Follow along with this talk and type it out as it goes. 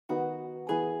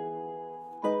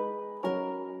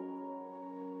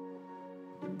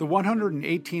The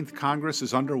 118th Congress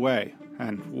is underway,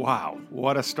 and wow,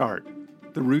 what a start.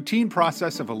 The routine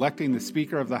process of electing the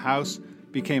Speaker of the House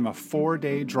became a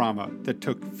 4-day drama that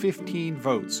took 15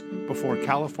 votes before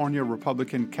California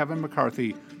Republican Kevin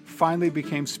McCarthy finally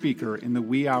became Speaker in the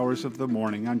wee hours of the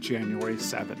morning on January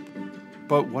 7th.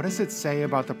 But what does it say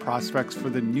about the prospects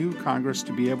for the new Congress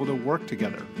to be able to work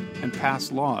together and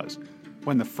pass laws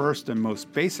when the first and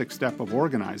most basic step of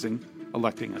organizing,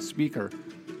 electing a Speaker,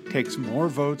 takes more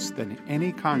votes than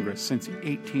any Congress since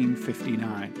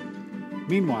 1859.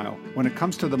 Meanwhile, when it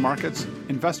comes to the markets,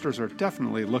 investors are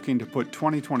definitely looking to put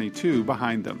 2022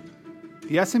 behind them.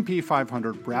 The S&P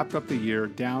 500 wrapped up the year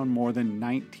down more than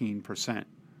 19%.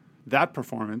 That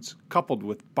performance, coupled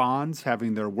with bonds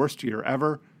having their worst year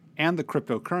ever and the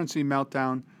cryptocurrency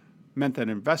meltdown, meant that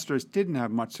investors didn't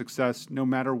have much success no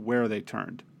matter where they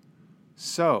turned.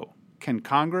 So, can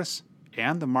Congress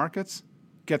and the markets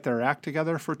get their act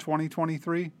together for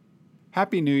 2023?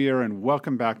 Happy New Year and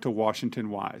welcome back to Washington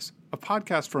Wise, a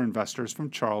podcast for investors from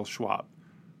Charles Schwab.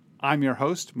 I'm your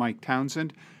host, Mike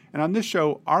Townsend, and on this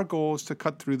show, our goal is to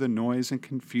cut through the noise and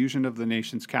confusion of the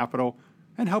nation's capital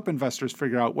and help investors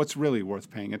figure out what's really worth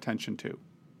paying attention to.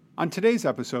 On today's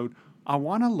episode, I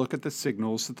want to look at the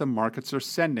signals that the markets are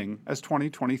sending as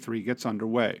 2023 gets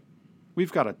underway.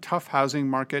 We've got a tough housing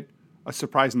market, a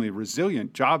surprisingly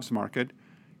resilient jobs market,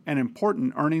 an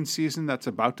important earnings season that's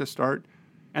about to start,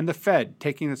 and the Fed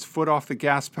taking its foot off the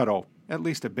gas pedal, at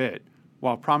least a bit,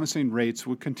 while promising rates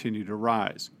would continue to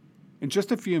rise. In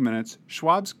just a few minutes,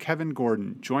 Schwab's Kevin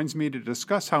Gordon joins me to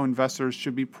discuss how investors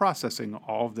should be processing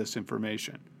all of this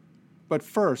information. But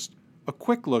first, a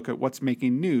quick look at what's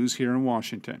making news here in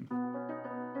Washington.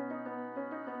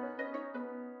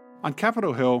 On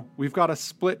Capitol Hill, we've got a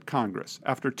split Congress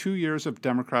after 2 years of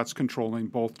Democrats controlling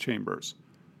both chambers.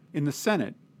 In the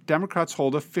Senate, Democrats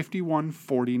hold a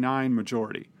 51-49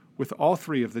 majority, with all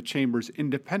three of the chamber's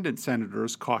independent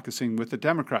senators caucusing with the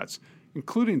Democrats,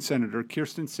 including Senator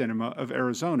Kyrsten Sinema of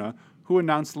Arizona, who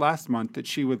announced last month that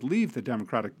she would leave the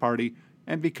Democratic Party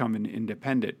and become an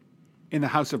independent. In the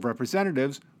House of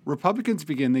Representatives, Republicans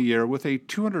begin the year with a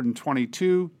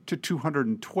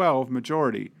 222-212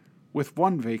 majority, with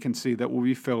one vacancy that will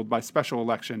be filled by special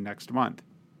election next month.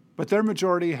 But their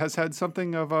majority has had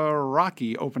something of a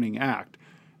rocky opening act,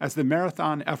 as the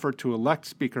marathon effort to elect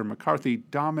Speaker McCarthy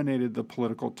dominated the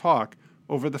political talk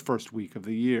over the first week of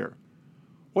the year.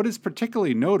 What is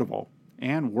particularly notable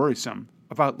and worrisome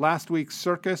about last week's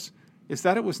circus is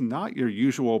that it was not your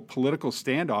usual political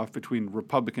standoff between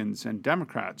Republicans and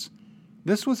Democrats.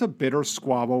 This was a bitter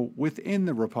squabble within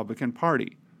the Republican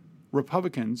Party,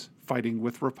 Republicans fighting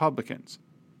with Republicans.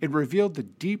 It revealed the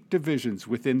deep divisions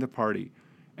within the party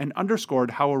and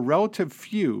underscored how a relative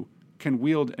few can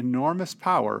wield enormous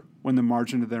power when the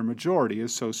margin of their majority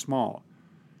is so small.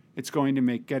 It's going to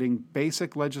make getting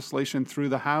basic legislation through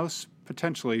the House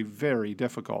potentially very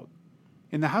difficult.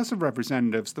 In the House of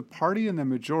Representatives, the party in the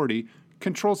majority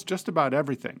controls just about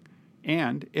everything,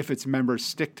 and if its members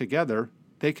stick together,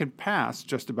 they can pass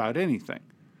just about anything.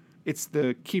 It's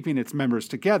the keeping its members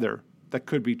together that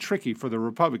could be tricky for the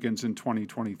Republicans in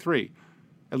 2023,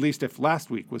 at least if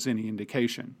last week was any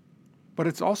indication. But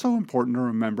it's also important to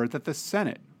remember that the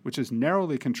Senate, which is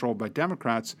narrowly controlled by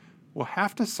Democrats, will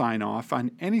have to sign off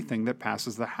on anything that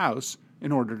passes the House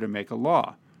in order to make a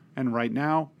law. And right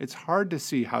now, it's hard to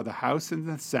see how the House and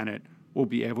the Senate will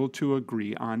be able to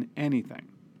agree on anything.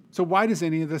 So why does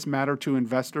any of this matter to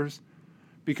investors?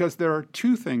 Because there are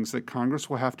two things that Congress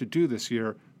will have to do this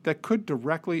year that could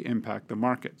directly impact the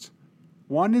markets.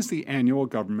 One is the annual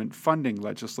government funding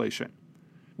legislation.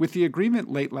 With the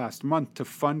agreement late last month to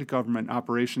fund government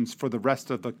operations for the rest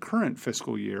of the current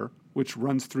fiscal year, which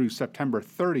runs through September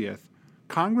 30th,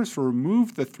 Congress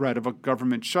removed the threat of a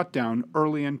government shutdown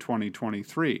early in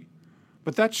 2023.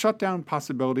 But that shutdown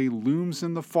possibility looms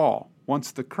in the fall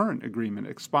once the current agreement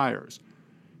expires,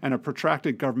 and a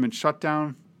protracted government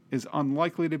shutdown is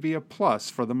unlikely to be a plus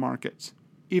for the markets.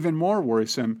 Even more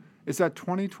worrisome is that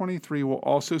 2023 will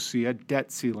also see a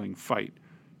debt ceiling fight,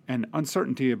 and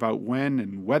uncertainty about when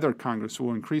and whether Congress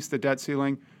will increase the debt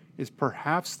ceiling is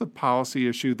perhaps the policy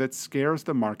issue that scares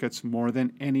the markets more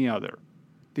than any other.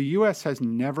 The U.S. has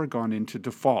never gone into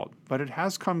default, but it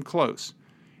has come close,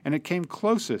 and it came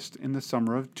closest in the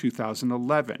summer of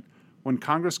 2011, when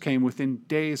Congress came within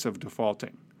days of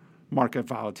defaulting. Market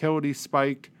volatility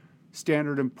spiked,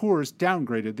 Standard & Poor's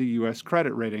downgraded the U.S.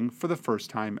 credit rating for the first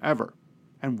time ever.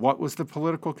 And what was the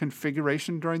political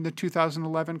configuration during the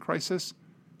 2011 crisis?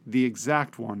 The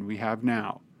exact one we have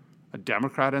now. A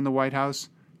Democrat in the White House,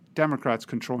 Democrats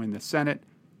controlling the Senate,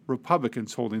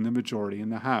 Republicans holding the majority in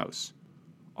the House.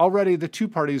 Already, the two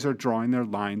parties are drawing their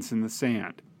lines in the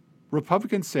sand.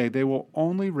 Republicans say they will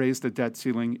only raise the debt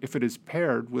ceiling if it is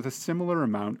paired with a similar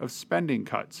amount of spending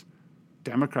cuts.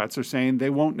 Democrats are saying they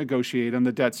won't negotiate on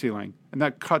the debt ceiling and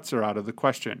that cuts are out of the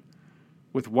question.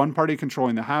 With one party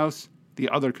controlling the House, the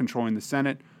other controlling the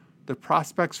Senate, the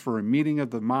prospects for a meeting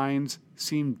of the minds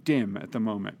seem dim at the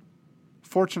moment.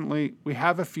 Fortunately, we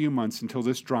have a few months until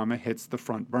this drama hits the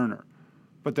front burner,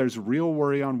 but there's real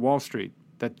worry on Wall Street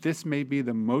that this may be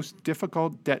the most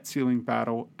difficult debt ceiling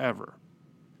battle ever.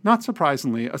 Not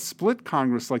surprisingly, a split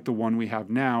Congress like the one we have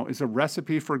now is a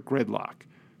recipe for gridlock,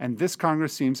 and this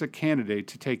Congress seems a candidate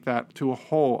to take that to a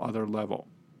whole other level.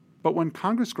 But when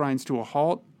Congress grinds to a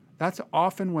halt, that's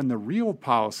often when the real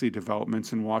policy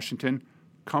developments in Washington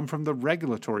come from the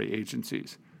regulatory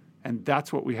agencies, and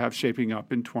that's what we have shaping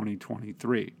up in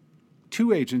 2023.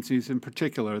 Two agencies in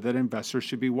particular that investors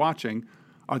should be watching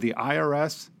are the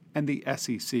IRS and the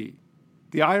SEC.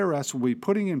 The IRS will be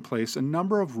putting in place a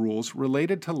number of rules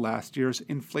related to last year's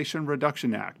Inflation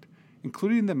Reduction Act,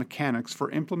 including the mechanics for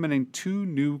implementing two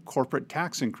new corporate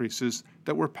tax increases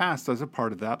that were passed as a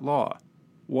part of that law.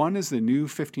 One is the new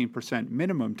 15%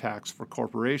 minimum tax for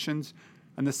corporations,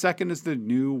 and the second is the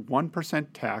new 1%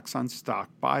 tax on stock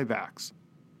buybacks.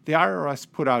 The IRS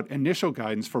put out initial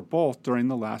guidance for both during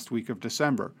the last week of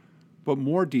December, but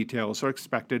more details are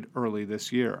expected early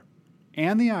this year.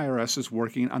 And the IRS is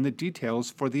working on the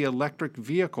details for the electric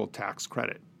vehicle tax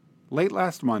credit. Late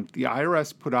last month, the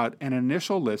IRS put out an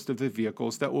initial list of the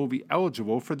vehicles that will be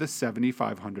eligible for the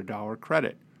 $7,500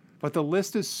 credit. But the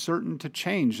list is certain to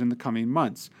change in the coming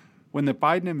months when the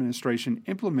Biden administration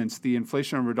implements the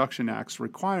Inflation Reduction Act's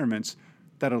requirements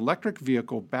that electric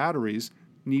vehicle batteries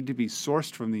need to be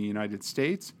sourced from the United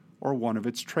States or one of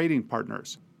its trading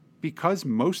partners. Because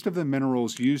most of the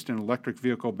minerals used in electric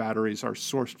vehicle batteries are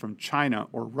sourced from China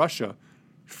or Russia,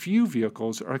 few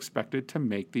vehicles are expected to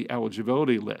make the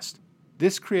eligibility list.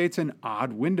 This creates an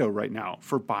odd window right now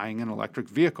for buying an electric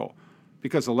vehicle,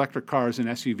 because electric cars and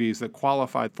SUVs that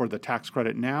qualify for the tax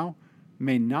credit now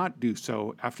may not do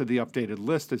so after the updated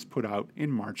list is put out in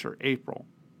March or April.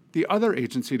 The other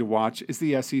agency to watch is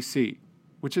the SEC,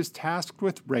 which is tasked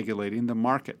with regulating the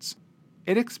markets.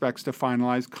 It expects to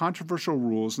finalize controversial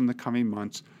rules in the coming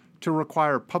months to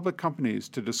require public companies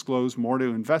to disclose more to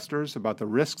investors about the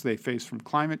risks they face from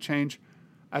climate change,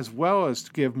 as well as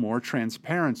to give more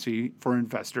transparency for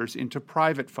investors into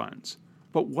private funds.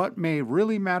 But what may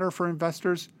really matter for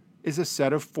investors is a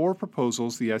set of 4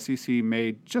 proposals the SEC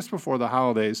made just before the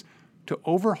holidays to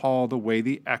overhaul the way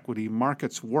the equity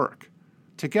markets work.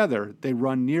 Together, they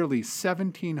run nearly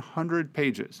 1,700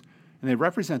 pages, and they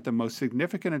represent the most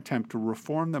significant attempt to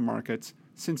reform the markets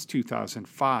since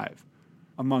 2005.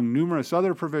 Among numerous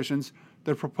other provisions,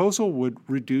 the proposal would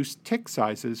reduce tick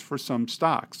sizes for some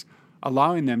stocks,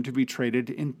 allowing them to be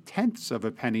traded in tenths of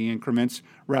a penny increments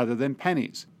rather than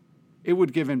pennies. It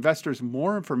would give investors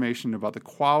more information about the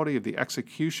quality of the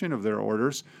execution of their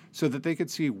orders so that they could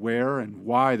see where and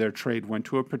why their trade went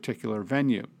to a particular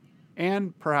venue.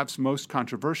 And, perhaps most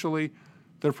controversially,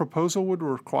 the proposal would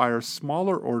require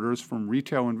smaller orders from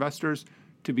retail investors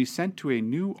to be sent to a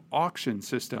new auction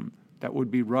system that would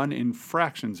be run in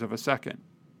fractions of a second.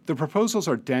 The proposals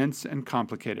are dense and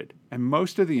complicated, and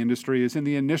most of the industry is in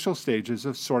the initial stages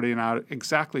of sorting out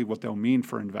exactly what they'll mean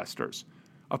for investors.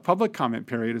 A public comment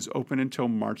period is open until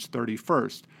March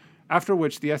 31st, after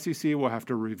which the SEC will have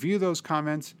to review those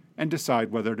comments and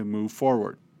decide whether to move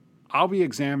forward. I'll be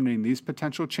examining these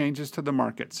potential changes to the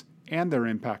markets and their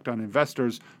impact on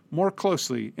investors more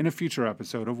closely in a future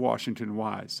episode of Washington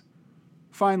Wise.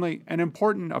 Finally, an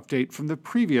important update from the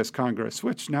previous Congress,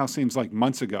 which now seems like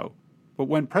months ago. But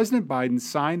when President Biden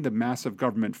signed the massive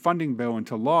government funding bill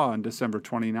into law on December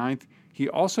 29th, he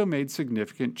also made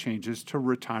significant changes to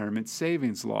retirement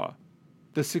savings law.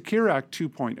 The Secure Act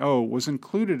 2.0 was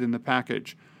included in the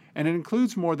package, and it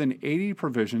includes more than 80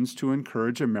 provisions to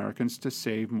encourage Americans to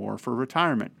save more for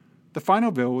retirement. The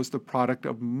final bill was the product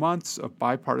of months of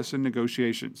bipartisan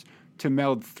negotiations to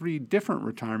meld 3 different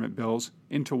retirement bills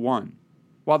into one.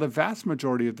 While the vast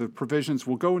majority of the provisions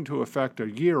will go into effect a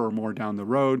year or more down the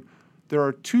road, there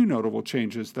are 2 notable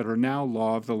changes that are now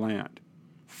law of the land.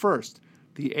 First,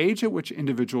 the age at which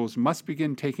individuals must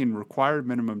begin taking required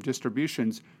minimum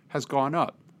distributions has gone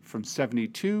up from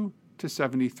 72 to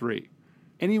 73.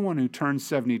 Anyone who turns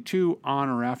 72 on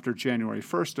or after January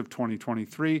 1st of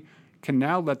 2023 can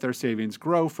now let their savings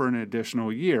grow for an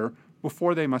additional year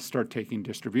before they must start taking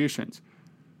distributions.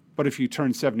 But if you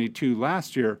turned 72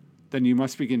 last year, then you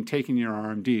must begin taking your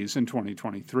RMDs in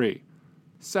 2023.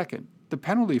 Second, the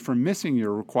penalty for missing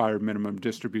your required minimum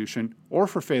distribution or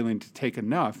for failing to take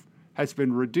enough has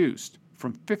been reduced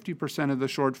from 50% of the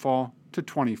shortfall to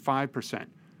 25%.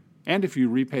 And if you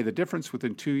repay the difference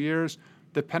within 2 years,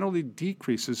 the penalty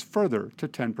decreases further to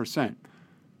 10%.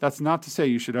 That's not to say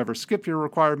you should ever skip your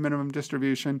required minimum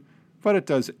distribution, but it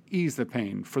does ease the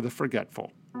pain for the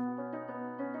forgetful.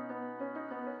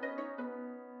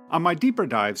 On my deeper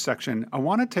dive section, I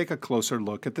want to take a closer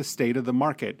look at the state of the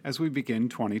market as we begin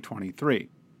 2023.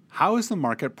 How is the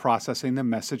market processing the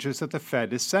messages that the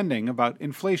Fed is sending about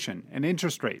inflation and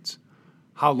interest rates?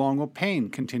 How long will pain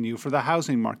continue for the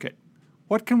housing market?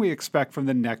 What can we expect from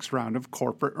the next round of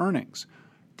corporate earnings?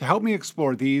 To help me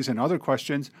explore these and other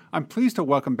questions, I'm pleased to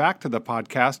welcome back to the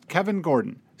podcast Kevin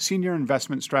Gordon, Senior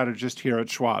Investment Strategist here at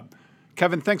Schwab.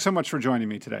 Kevin, thanks so much for joining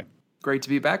me today. Great to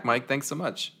be back, Mike. Thanks so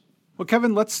much. Well,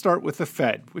 Kevin, let's start with the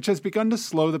Fed, which has begun to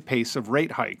slow the pace of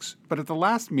rate hikes. But at the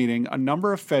last meeting, a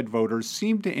number of Fed voters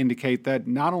seemed to indicate that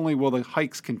not only will the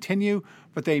hikes continue,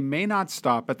 but they may not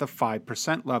stop at the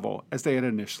 5% level as they had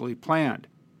initially planned.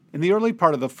 In the early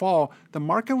part of the fall, the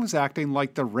market was acting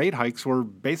like the rate hikes were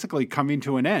basically coming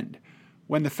to an end.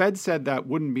 When the Fed said that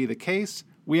wouldn't be the case,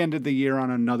 we ended the year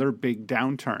on another big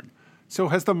downturn. So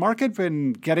has the market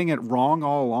been getting it wrong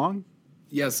all along?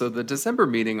 Yeah, so the December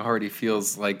meeting already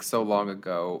feels like so long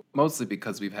ago, mostly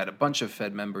because we've had a bunch of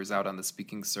Fed members out on the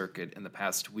speaking circuit in the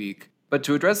past week. But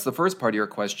to address the first part of your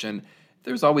question,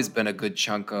 there's always been a good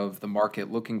chunk of the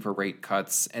market looking for rate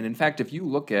cuts. And in fact, if you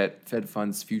look at Fed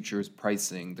funds futures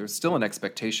pricing, there's still an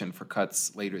expectation for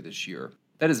cuts later this year.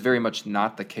 That is very much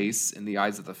not the case in the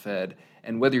eyes of the Fed.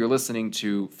 And whether you're listening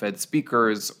to Fed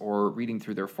speakers or reading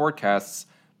through their forecasts,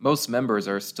 most members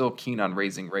are still keen on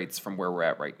raising rates from where we're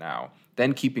at right now,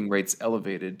 then keeping rates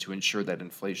elevated to ensure that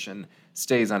inflation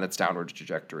stays on its downward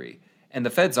trajectory. And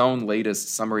the Fed's own latest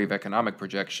Summary of Economic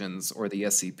Projections, or the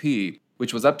SEP,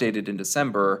 which was updated in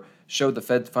December, showed the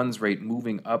Fed funds rate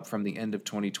moving up from the end of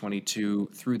 2022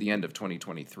 through the end of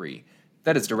 2023.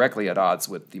 That is directly at odds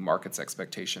with the market's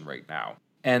expectation right now.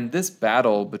 And this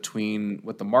battle between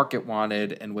what the market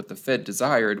wanted and what the Fed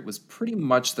desired was pretty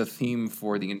much the theme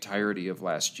for the entirety of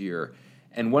last year.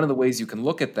 And one of the ways you can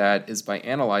look at that is by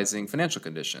analyzing financial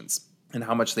conditions and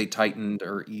how much they tightened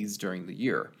or eased during the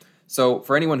year. So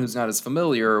for anyone who's not as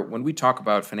familiar, when we talk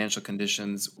about financial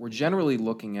conditions, we're generally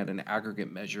looking at an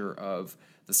aggregate measure of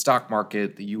the stock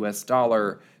market, the US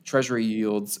dollar, treasury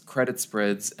yields, credit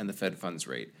spreads, and the Fed funds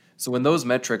rate. So when those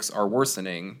metrics are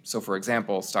worsening, so for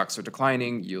example, stocks are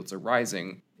declining, yields are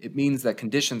rising, it means that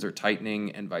conditions are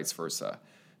tightening and vice versa.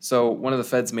 So one of the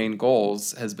Fed's main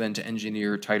goals has been to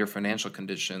engineer tighter financial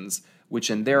conditions, which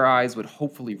in their eyes would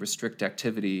hopefully restrict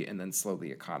activity and then slow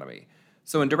the economy.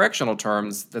 So in directional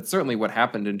terms, that's certainly what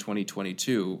happened in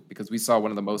 2022, because we saw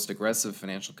one of the most aggressive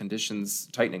financial conditions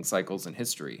tightening cycles in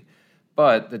history.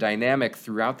 But the dynamic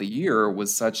throughout the year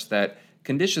was such that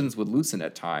conditions would loosen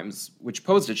at times, which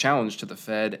posed a challenge to the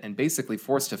Fed and basically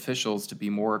forced officials to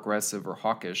be more aggressive or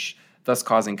hawkish, thus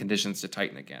causing conditions to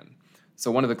tighten again. So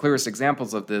one of the clearest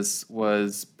examples of this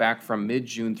was back from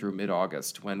mid-June through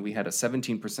mid-August, when we had a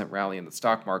 17% rally in the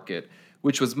stock market,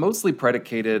 which was mostly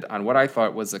predicated on what I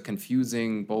thought was a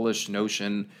confusing, bullish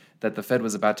notion that the Fed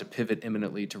was about to pivot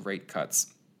imminently to rate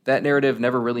cuts. That narrative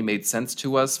never really made sense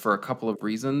to us for a couple of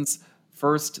reasons.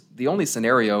 First, the only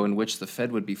scenario in which the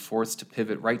Fed would be forced to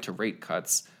pivot right to rate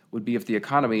cuts would be if the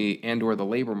economy and/or the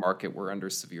labor market were under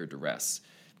severe duress.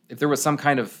 If there was some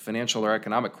kind of financial or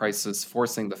economic crisis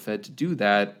forcing the Fed to do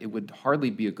that, it would hardly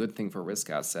be a good thing for risk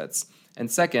assets. And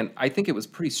second, I think it was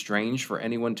pretty strange for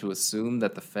anyone to assume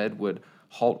that the Fed would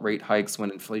halt rate hikes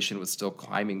when inflation was still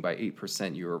climbing by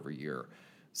 8% year over year.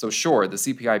 So sure, the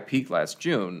CPI peaked last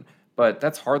June, but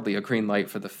that's hardly a green light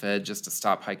for the Fed just to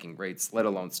stop hiking rates, let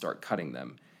alone start cutting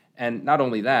them. And not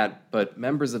only that, but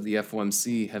members of the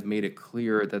FOMC have made it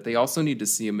clear that they also need to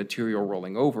see a material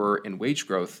rolling over in wage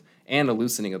growth and a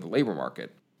loosening of the labor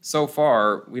market. So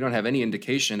far, we don't have any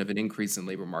indication of an increase in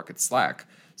labor market slack.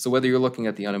 So whether you're looking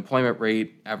at the unemployment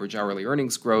rate, average hourly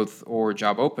earnings growth, or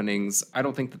job openings, I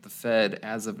don't think that the Fed,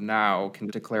 as of now, can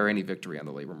declare any victory on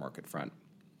the labor market front.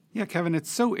 Yeah, Kevin, it's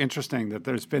so interesting that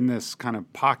there's been this kind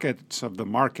of pockets of the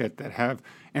market that have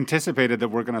anticipated that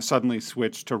we're going to suddenly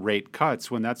switch to rate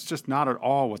cuts when that's just not at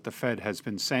all what the Fed has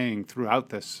been saying throughout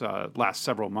this last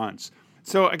several months.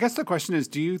 So I guess the question is,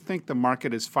 do you think the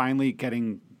market is finally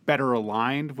getting better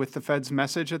aligned with the Fed's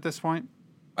message at this point?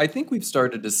 I think we've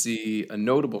started to see a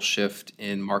notable shift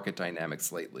in market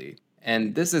dynamics lately.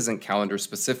 And this isn't calendar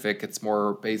specific, it's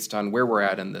more based on where we're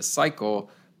at in this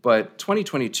cycle. But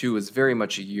 2022 is very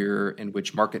much a year in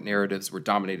which market narratives were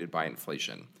dominated by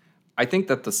inflation. I think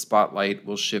that the spotlight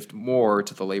will shift more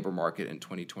to the labor market in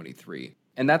 2023.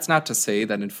 And that's not to say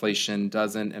that inflation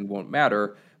doesn't and won't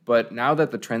matter, But now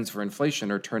that the trends for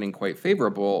inflation are turning quite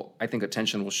favorable, I think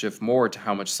attention will shift more to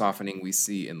how much softening we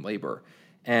see in labor.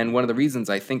 And one of the reasons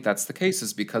I think that's the case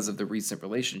is because of the recent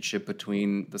relationship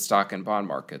between the stock and bond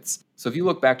markets. So if you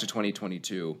look back to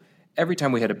 2022, every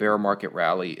time we had a bear market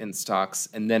rally in stocks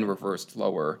and then reversed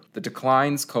lower, the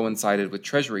declines coincided with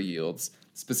treasury yields,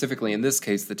 specifically in this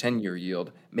case the 10-year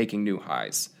yield, making new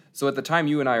highs. So at the time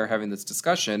you and I are having this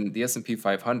discussion, the S&P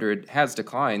 500 has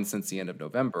declined since the end of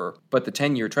November, but the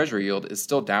 10-year treasury yield is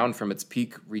still down from its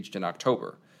peak reached in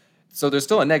October. So there's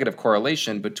still a negative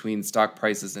correlation between stock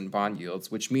prices and bond yields,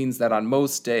 which means that on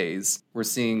most days, we're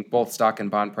seeing both stock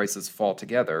and bond prices fall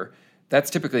together. That's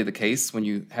typically the case when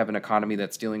you have an economy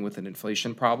that's dealing with an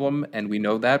inflation problem, and we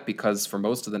know that because for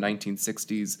most of the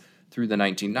 1960s through the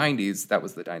 1990s, that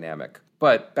was the dynamic.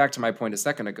 But back to my point a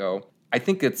second ago, I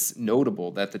think it's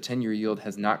notable that the 10-year yield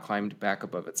has not climbed back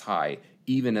above its high,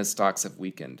 even as stocks have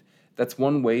weakened. That's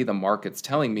one way the market's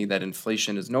telling me that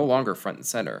inflation is no longer front and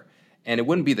center. And it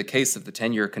wouldn't be the case if the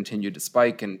 10-year continued to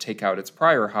spike and take out its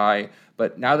prior high,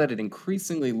 but now that it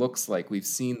increasingly looks like we've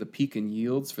seen the peak in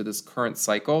yields for this current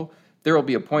cycle, there will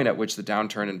be a point at which the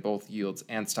downturn in both yields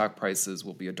and stock prices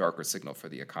will be a darker signal for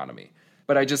the economy.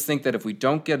 But I just think that if we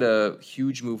don't get a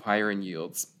huge move higher in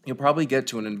yields, you'll probably get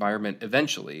to an environment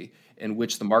eventually in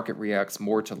which the market reacts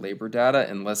more to labor data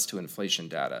and less to inflation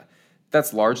data.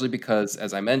 That's largely because,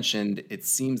 as I mentioned, it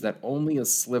seems that only a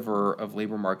sliver of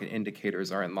labor market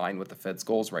indicators are in line with the Fed's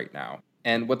goals right now.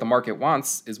 And what the market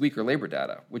wants is weaker labor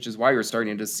data, which is why you're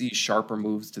starting to see sharper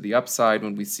moves to the upside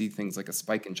when we see things like a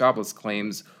spike in jobless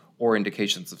claims or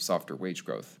indications of softer wage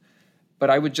growth. But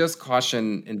I would just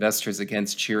caution investors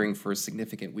against cheering for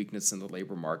significant weakness in the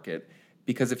labor market,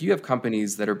 because if you have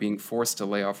companies that are being forced to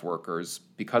lay off workers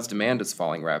because demand is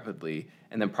falling rapidly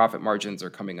and then profit margins are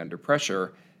coming under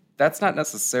pressure, that's not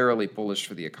necessarily bullish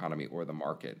for the economy or the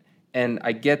market. And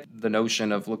I get the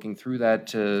notion of looking through that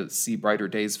to see brighter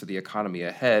days for the economy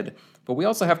ahead, but we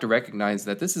also have to recognize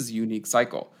that this is a unique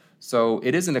cycle. So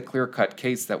it isn't a clear-cut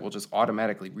case that will just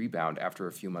automatically rebound after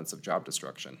a few months of job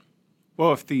destruction.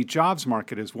 Well, if the jobs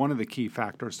market is one of the key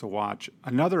factors to watch,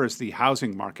 another is the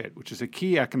housing market, which is a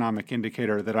key economic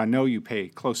indicator that I know you pay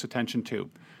close attention to.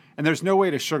 And there's no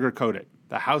way to sugarcoat it.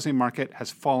 The housing market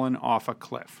has fallen off a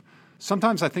cliff.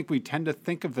 Sometimes I think we tend to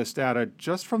think of this data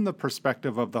just from the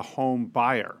perspective of the home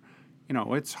buyer.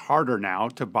 It's harder now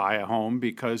to buy a home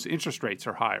because interest rates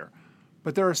are higher.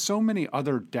 But there are so many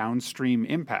other downstream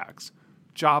impacts: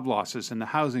 job losses in the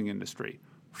housing industry,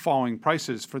 falling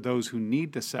prices for those who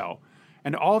need to sell,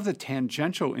 and all of the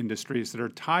tangential industries that are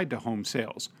tied to home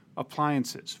sales: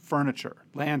 appliances, furniture,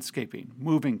 landscaping,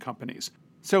 moving companies.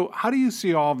 So how do you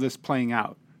see all of this playing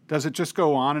out? Does it just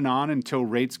go on until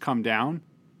rates come down?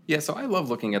 Yeah, so I love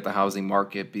looking at the housing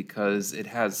market because it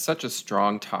has such a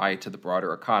strong tie to the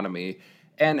broader economy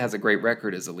and has a great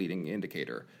record as a leading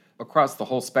indicator. Across the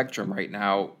whole spectrum right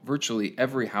now, virtually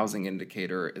every housing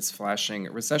indicator is flashing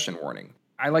a recession warning.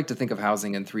 I like to think of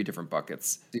housing in three different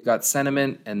buckets. You've got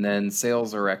sentiment, and then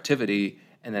sales or activity,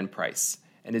 and then price.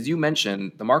 And as you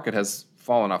mentioned, the market has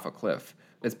fallen off a cliff.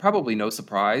 It's probably no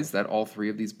surprise that all three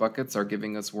of these buckets are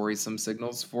giving us worrisome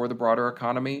signals for the broader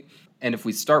economy. And if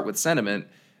we start with sentiment,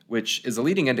 which is a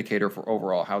leading indicator for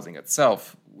overall housing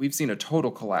itself, we've seen a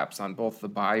total collapse on both the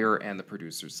buyer and the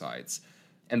producer sides.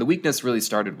 And the weakness really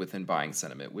started within buying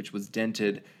sentiment, which was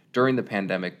dented during the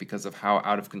pandemic because of how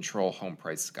out of control home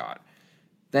prices got.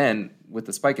 Then, with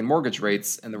the spike in mortgage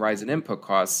rates and the rise in input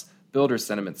costs, builder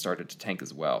sentiment started to tank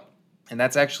as well. And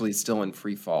that's actually still in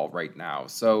free fall right now.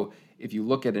 So if you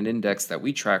look at an index that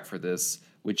we track for this,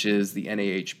 which is the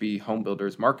NAHB Home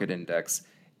Builders Market Index,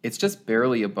 it's just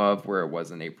barely above where it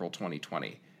was in April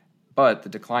 2020. But the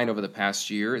decline over the past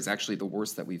year is actually the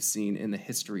worst that we've seen in the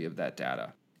history of that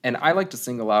data. And I like to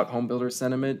single out home builder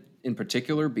sentiment in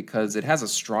particular because it has a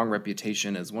strong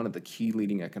reputation as one of the key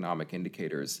leading economic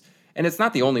indicators. And it's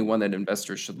not the only one that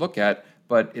investors should look at,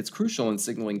 but it's crucial in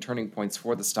signaling turning points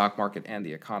for the stock market and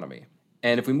the economy.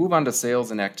 And if we move on to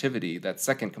sales and activity, that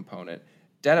second component,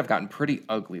 data have gotten pretty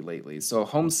ugly lately. So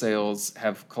home sales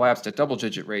have collapsed at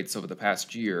double-digit rates over the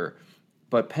past year,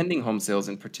 but pending home sales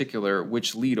in particular,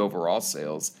 which lead overall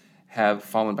sales, have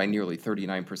fallen by nearly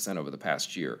 39% over the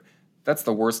past year. That's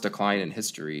the worst decline in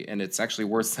history, and it's actually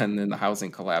worse than in the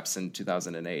housing collapse in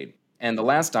 2008. And the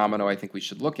last domino I think we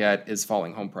should look at is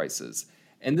falling home prices.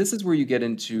 And this is where you get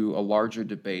into a larger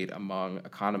debate among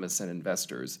economists and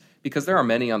investors, because there are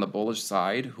many on the bullish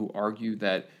side who argue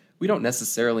that we don't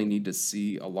necessarily need to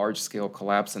see a large-scale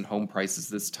collapse in home prices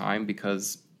this time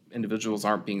because individuals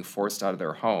aren't being forced out of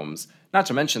their homes, not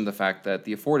to mention the fact that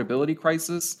the affordability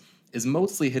crisis is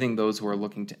mostly hitting those who are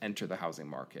looking to enter the housing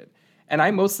market. And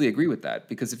I mostly agree with that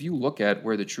because if you look at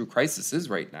where the true crisis is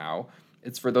right now,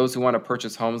 it's for those who want to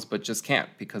purchase homes but just can't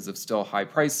because of still high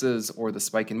prices or the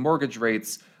spike in mortgage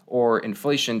rates or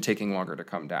inflation taking longer to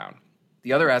come down.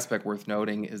 The other aspect worth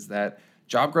noting is that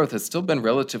job growth has still been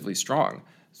relatively strong.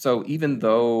 So even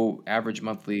though average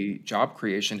monthly job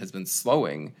creation has been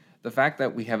slowing, the fact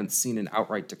that we haven't seen an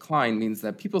outright decline means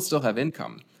that people still have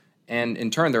income. And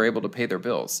in turn, they're able to pay their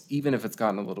bills, even if it's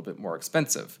gotten a little bit more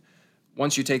expensive.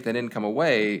 Once you take that income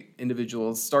away,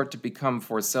 individuals start to become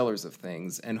forced sellers of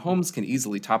things, and homes can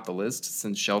easily top the list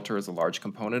since shelter is a large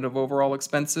component of overall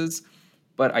expenses.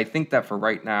 But I think that for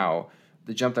right now,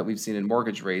 the jump that we've seen in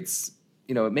mortgage rates,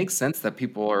 it makes sense that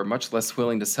people are much less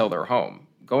willing to sell their home.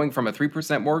 Going from a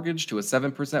 3% mortgage to a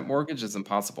 7% mortgage is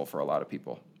impossible for a lot of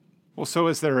people. Well, so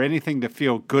is there anything to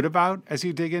feel good about as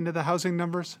you dig into the housing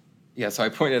numbers? Yeah, so I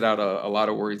pointed out a lot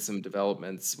of worrisome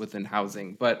developments within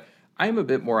housing, but I'm a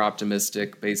bit more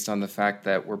optimistic based on the fact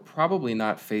that we're probably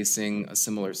not facing a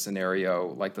similar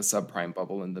scenario like the subprime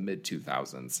bubble in the mid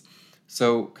 2000s.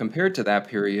 So, compared to that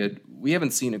period, we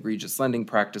haven't seen egregious lending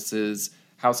practices,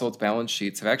 households' balance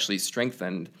sheets have actually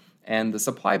strengthened, and the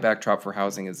supply backdrop for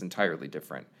housing is entirely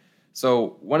different.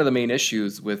 So, one of the main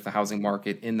issues with the housing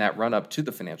market in that run up to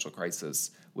the financial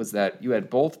crisis was that you had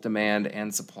both demand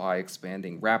and supply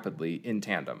expanding rapidly in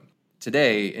tandem.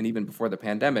 Today, and even before the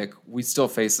pandemic, we still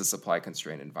face a supply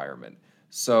constrained environment.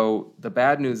 So, the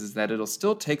bad news is that it'll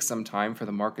still take some time for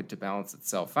the market to balance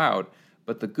itself out.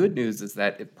 But the good news is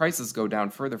that if prices go down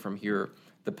further from here,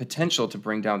 the potential to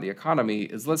bring down the economy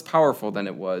is less powerful than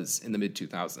it was in the mid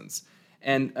 2000s.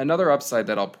 And another upside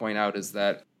that I'll point out is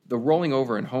that the rolling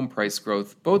over in home price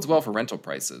growth bodes well for rental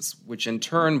prices, which in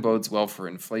turn bodes well for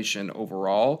inflation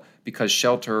overall because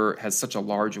shelter has such a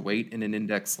large weight in an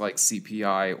index like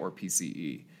CPI or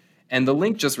PCE. And the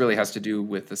link just really has to do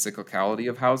with the cyclicality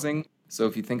of housing. So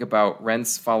if you think about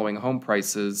rents following home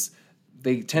prices,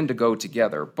 they tend to go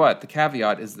together. But the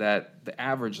caveat is that the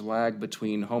average lag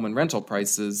between home and rental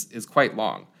prices is quite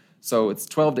long. So it's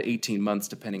 12 to 18 months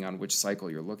depending on which cycle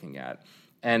you're looking at.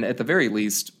 And at the very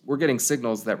least, we're getting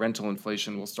signals that rental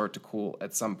inflation will start to cool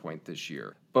at some point this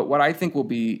year. But what I think will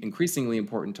be increasingly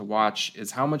important to watch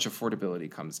is how much affordability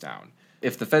comes down.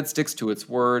 If the Fed sticks to its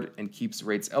word and keeps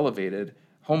rates elevated,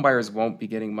 homebuyers won't be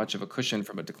getting much of a cushion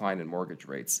from a decline in mortgage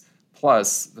rates.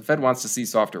 Plus, the Fed wants to see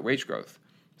softer wage growth.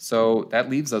 So that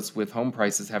leaves us with home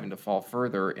prices having to fall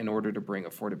further in order to bring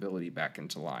affordability back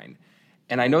into line.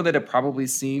 And I know that it probably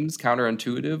seems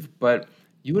counterintuitive, but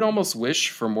you would almost wish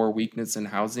for more weakness in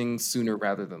housing sooner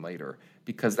rather than later,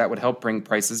 because that would help bring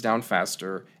prices down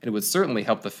faster, and it would certainly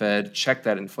help the Fed check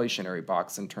that inflationary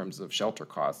box in terms of shelter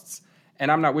costs.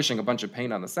 And I'm not wishing a bunch of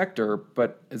pain on the sector,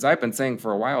 but as I've been saying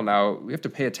for a while now, we have to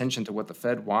pay attention to what the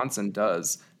Fed wants and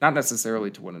does, not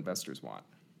necessarily to what investors want.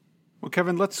 Well,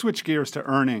 Kevin, let's switch gears to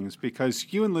earnings because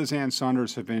you and Liz Ann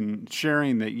Saunders have been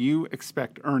sharing that you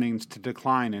expect earnings to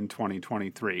decline in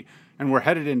 2023, and we're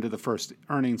headed into the first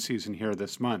earnings season here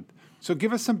this month. So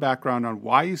give us some background on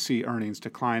why you see earnings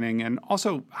declining and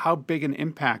also how big an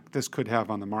impact this could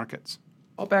have on the markets.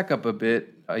 I'll back up a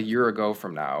bit a year ago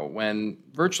from now when,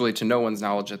 virtually to no one's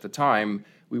knowledge at the time,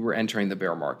 we were entering the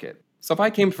bear market. So if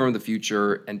I came from the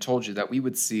future and told you that we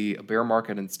would see a bear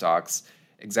market in stocks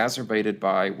exacerbated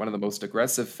by one of the most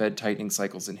aggressive Fed tightening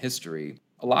cycles in history,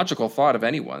 a logical thought of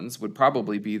anyone's would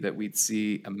probably be that we'd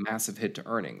see a massive hit to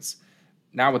earnings.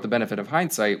 Now, with the benefit of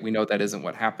hindsight, we know that isn't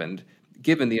what happened,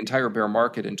 given the entire bear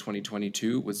market in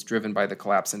 2022 was driven by the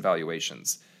collapse in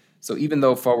valuations. So even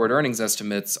though forward earnings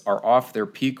estimates are off their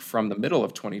peak from the middle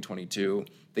of 2022,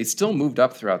 they still moved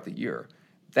up throughout the year.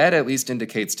 That at least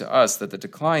indicates to us that the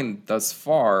decline thus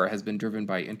far has been driven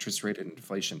by interest rate and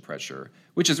inflation pressure,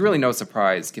 which is really no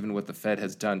surprise given what the Fed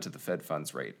has done to the Fed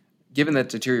funds rate. Given that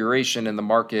deterioration in the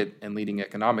market and leading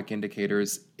economic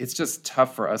indicators, it's just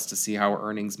tough for us to see how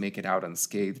earnings make it out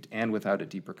unscathed and without a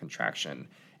deeper contraction.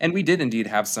 And we did indeed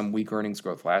have some weak earnings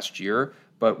growth last year,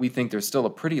 but we think there's still a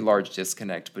pretty large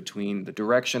disconnect between the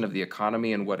direction of the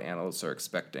economy and what analysts are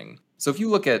expecting. So if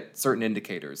you look at certain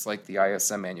indicators like the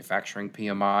ISM Manufacturing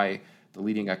PMI, the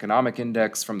leading economic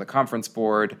index from the Conference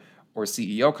Board, or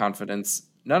CEO confidence,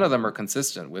 none of them are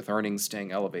consistent with earnings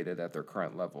staying elevated at their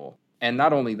current level. And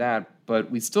not only that, but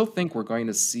we still think we're going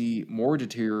to see more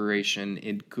deterioration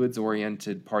in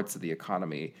goods-oriented parts of the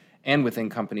economy and within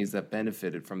companies that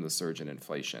benefited from the surge in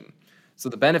inflation. So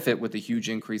the benefit with the huge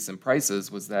increase in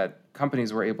prices was that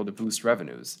companies were able to boost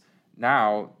revenues.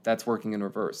 Now that's working in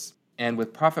reverse. And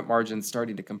with profit margins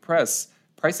starting to compress,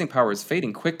 pricing power is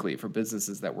fading quickly for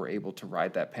businesses that were able to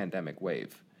ride that pandemic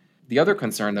wave. The other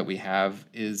concern that we have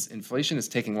is inflation is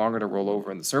taking longer to roll over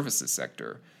in the services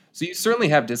sector. So you certainly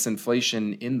have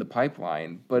disinflation in the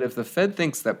pipeline, but if the Fed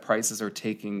thinks that prices are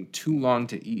taking too long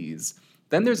to ease,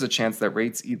 then there's a chance that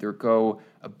rates either go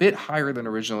a bit higher than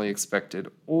originally expected,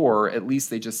 or at least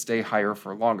they just stay higher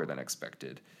for longer than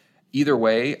expected. Either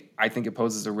way, I think it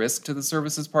poses a risk to the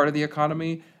services part of the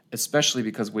economy, especially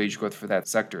because wage growth for that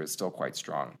sector is still quite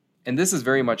strong. And this is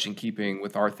very much in keeping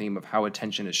with our theme of how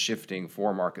attention is shifting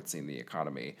for markets in the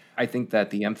economy. I think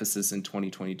that the emphasis in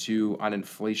 2022 on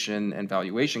inflation and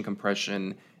valuation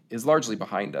compression is largely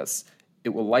behind us. It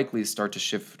will likely start to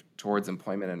shift towards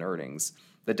employment and earnings.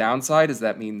 The downside is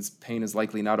that means pain is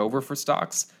likely not over for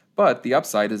stocks, but the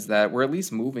upside is that we're at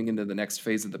least moving into the next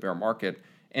phase of the bear market,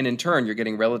 and in turn, you're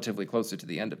getting relatively closer to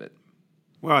the end of it.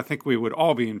 Well, I think we would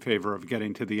all be in favor of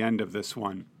getting to the end of this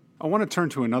one. I want to turn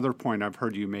to another point I've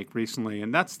heard you make recently,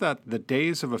 and that's that the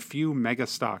days of a few mega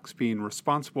stocks being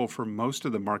responsible for most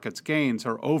of the market's gains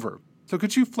are over. So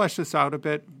could you flesh this out a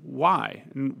bit? Why?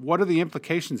 And what are the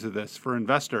implications of this for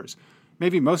investors?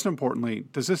 Maybe most importantly,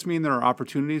 does this mean there are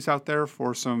opportunities out there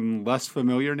for some less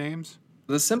familiar names?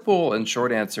 The simple and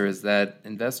short answer is that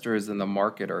investors in the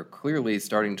market are clearly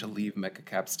starting to leave mega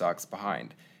cap stocks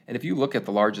behind. And if you look at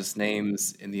the largest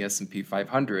names in the S&P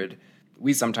 500,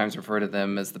 we sometimes refer to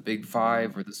them as the Big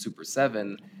Five or the Super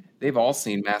Seven. They've all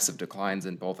seen massive declines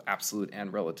in both absolute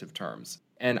and relative terms.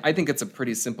 And I think it's a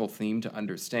pretty simple theme to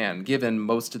understand, given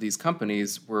most of these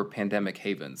companies were pandemic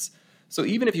havens. So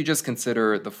even if you just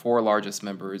consider the four largest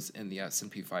members in the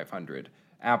S&P 500,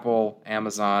 Apple,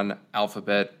 Amazon,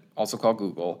 Alphabet, also called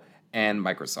Google, and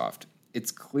Microsoft, it's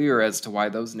clear as to why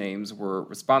those names were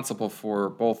responsible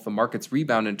for both the market's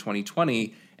rebound in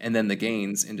 2020 and then the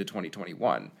gains into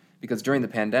 2021. Because during the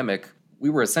pandemic,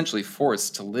 we were essentially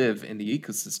forced to live in the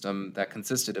ecosystem that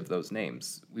consisted of those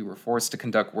names. We were forced to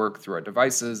conduct work through our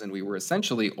devices, and we were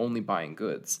essentially only buying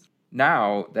goods.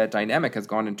 Now, that dynamic has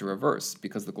gone into reverse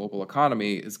because the global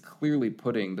economy is clearly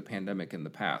putting the pandemic in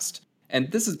the past.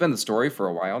 And this has been the story for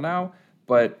a while now,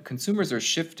 but consumers are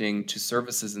shifting to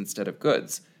services instead of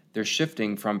goods. They're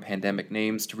shifting from pandemic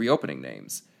names to reopening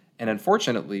names. And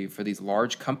unfortunately, for these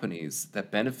large companies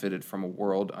that benefited from a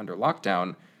world under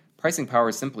lockdown, pricing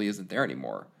power simply isn't there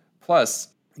anymore. Plus,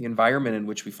 the environment in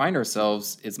which we find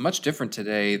ourselves is much different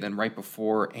today than right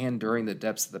before and during the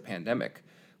depths of the pandemic.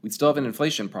 We still have an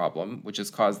inflation problem, which has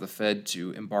caused the Fed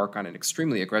to embark on an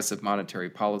extremely aggressive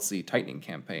monetary policy tightening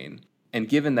campaign. And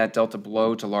given that delta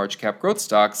blow to large cap growth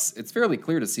stocks, it's fairly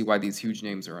clear to see why these huge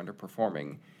names are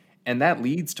underperforming. And that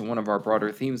leads to one of our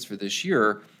broader themes for this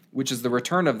year, which is the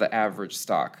return of the average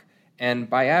stock. And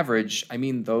by average, I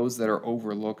mean those that are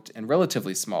overlooked and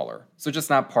relatively smaller, so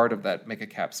just not part of that mega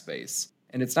cap space.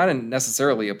 And it's not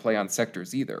necessarily a play on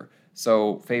sectors either,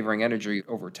 so favoring energy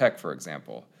over tech, for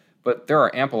example. But there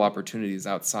are ample opportunities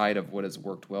outside of what has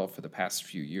worked well for the past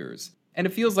few years. And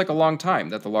it feels like a long time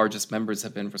that the largest members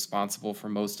have been responsible for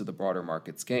most of the broader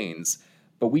market's gains,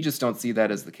 but we just don't see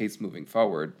that as the case moving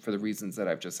forward for the reasons that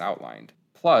I've just outlined.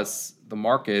 Plus, the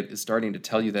market is starting to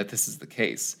tell you that this is the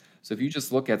case. So if you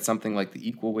just look at something like the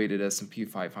equal-weighted S&P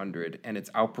 500 and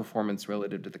its outperformance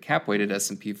relative to the cap-weighted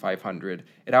S&P 500,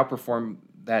 it outperformed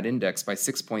that index by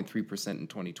 6.3% in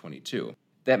 2022.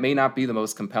 That may not be the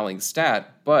most compelling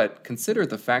stat, but consider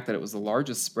the fact that it was the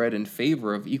largest spread in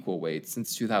favor of equal weight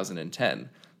since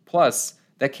 2010. Plus,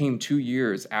 that came 2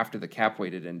 years after the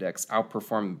cap-weighted index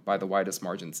outperformed by the widest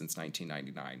margin since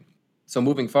 1999. So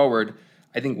moving forward,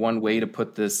 I think one way to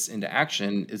put this into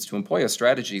action is to employ a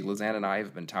strategy Lizanne and I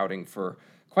have been touting for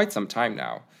quite some time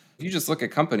now. You just look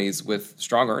at companies with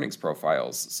strong earnings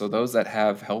profiles, so those that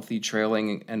have healthy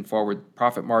trailing and forward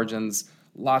profit margins,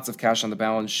 lots of cash on the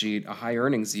balance sheet, a high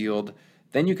earnings yield,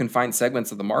 then you can find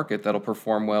segments of the market that'll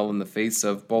perform well in the face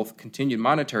of both continued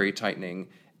monetary tightening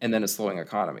and then a slowing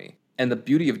economy. And the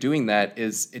beauty of doing that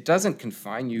is it doesn't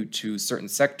confine you to certain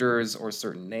sectors or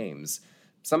certain names.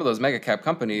 Some of those mega cap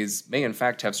companies may in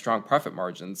fact have strong profit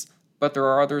margins, but there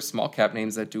are other small cap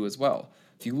names that do as well.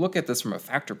 If you look at this from a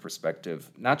factor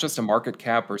perspective, not just a market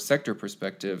cap or sector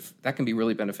perspective, that can be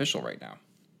really beneficial right now.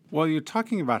 Well, you're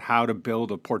talking about how to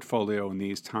build a portfolio in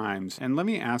these times, and let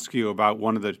me ask you about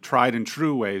one of the tried and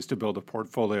true ways to build a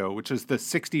portfolio, which is the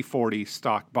 60-40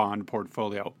 stock bond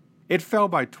portfolio. It fell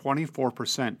by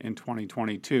 24% in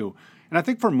 2022. And I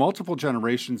think for multiple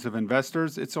generations of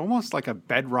investors, it's almost like a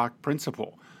bedrock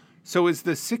principle. So is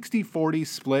the 60-40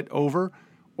 split over?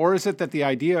 Or is it that the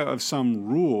idea of some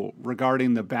rule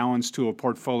regarding the balance to a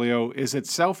portfolio is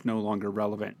itself no longer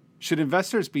relevant? Should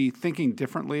investors be thinking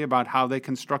differently about how they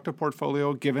construct a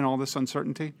portfolio given all this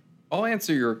uncertainty? I'll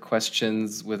answer your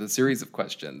questions with a series of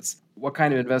questions. What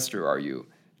kind of investor are you?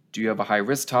 Do you have a high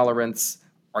risk tolerance?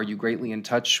 Are you greatly in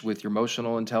touch with your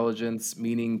emotional intelligence?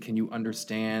 Meaning, can you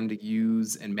understand,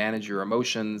 use, and manage your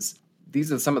emotions?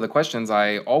 These are some of the questions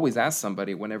I always ask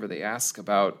somebody whenever they ask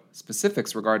about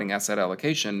specifics regarding asset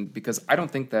allocation, because I don't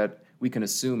think that we can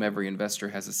assume every investor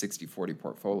has a 60-40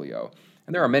 portfolio.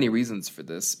 And there are many reasons for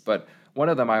this, but one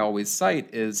of them I always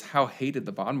cite is how hated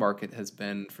the bond market has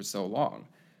been for so long.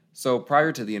 So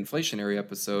prior to the inflationary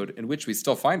episode, in which we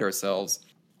still find ourselves,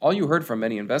 all you heard from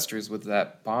many investors was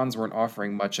that bonds weren't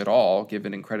offering much at all,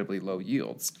 given incredibly low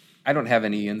yields. I don't have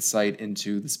any insight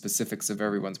into the specifics of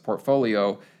everyone's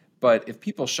portfolio, but if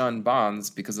people shunned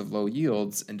bonds because of low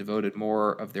yields and devoted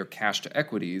more of their cash to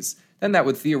equities, then that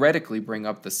would theoretically bring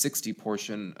up the 60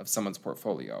 portion of someone's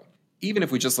portfolio. Even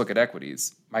if we just look at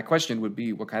equities, my question would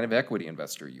be what kind of equity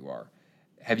investor you are.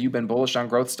 Have you been bullish on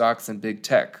growth stocks and big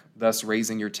tech, thus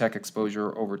raising your tech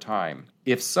exposure over time?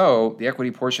 If so, the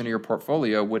equity portion of your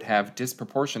portfolio would have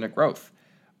disproportionate growth.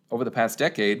 Over the past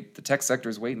decade, the tech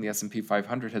sector's weight in the S&P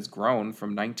 500 has grown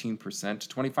from 19% to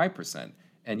 25%.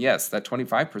 And yes, that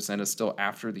 25% is still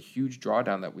after the huge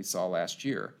drawdown that we saw last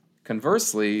year.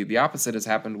 Conversely, the opposite has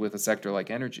happened with a sector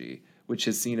like energy, which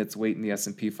has seen its weight in the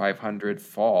S&P 500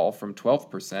 fall from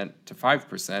 12% to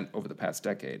 5% over the past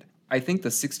decade. I think the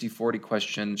 60-40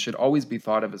 question should always be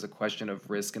thought of as a question of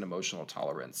risk and emotional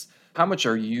tolerance. How much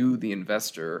are you, the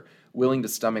investor, willing to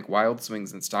stomach wild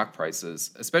swings in stock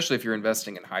prices, especially if you're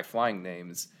investing in high-flying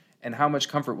names? And how much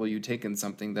comfort will you take in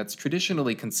something that's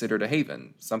traditionally considered a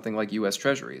haven, something like U.S.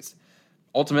 Treasuries?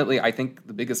 Ultimately, I think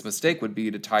the biggest mistake would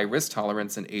be to tie risk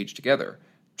tolerance and age together.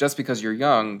 Just because you're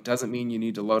young doesn't mean you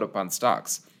need to load up on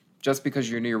stocks. Just because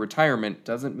you're near retirement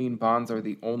doesn't mean bonds are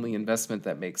the only investment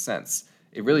that makes sense.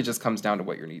 It really just comes down to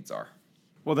what your needs are.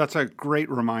 Well, that's a great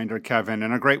reminder, Kevin,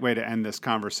 and a great way to end this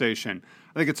conversation.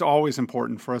 I think it's always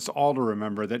important for us all to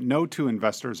remember that no two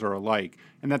investors are alike,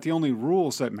 and that the only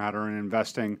rules that matter in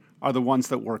investing are the ones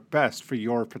that work best for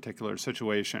your particular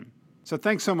situation. So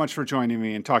thanks so much for joining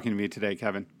me and talking to me today,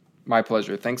 Kevin. My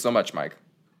pleasure. Thanks so much, Mike.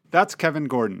 That's Kevin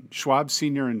Gordon, Schwab's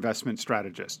Senior Investment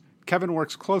Strategist. Kevin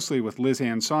works closely with Liz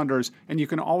Ann Saunders, and you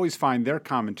can always find their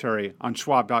commentary on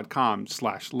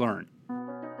schwab.com/learn.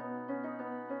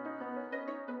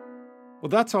 Well,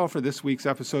 that's all for this week's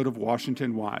episode of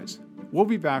Washington Wise. We'll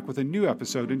be back with a new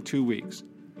episode in 2 weeks.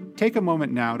 Take a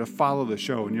moment now to follow the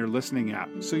show in your listening app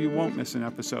so you won't miss an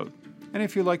episode. And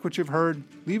if you like what you've heard,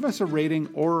 leave us a rating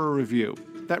or a review.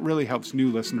 That really helps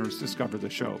new listeners discover the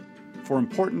show. For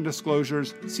important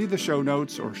disclosures, see the show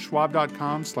notes or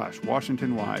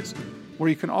schwab.com/WashingtonWise,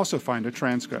 where you can also find a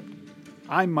transcript.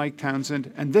 I'm Mike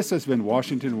Townsend, and this has been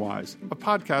Washington Wise, a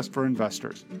podcast for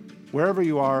investors. Wherever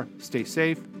you are, stay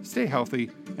safe, stay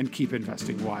healthy, and keep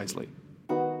investing wisely.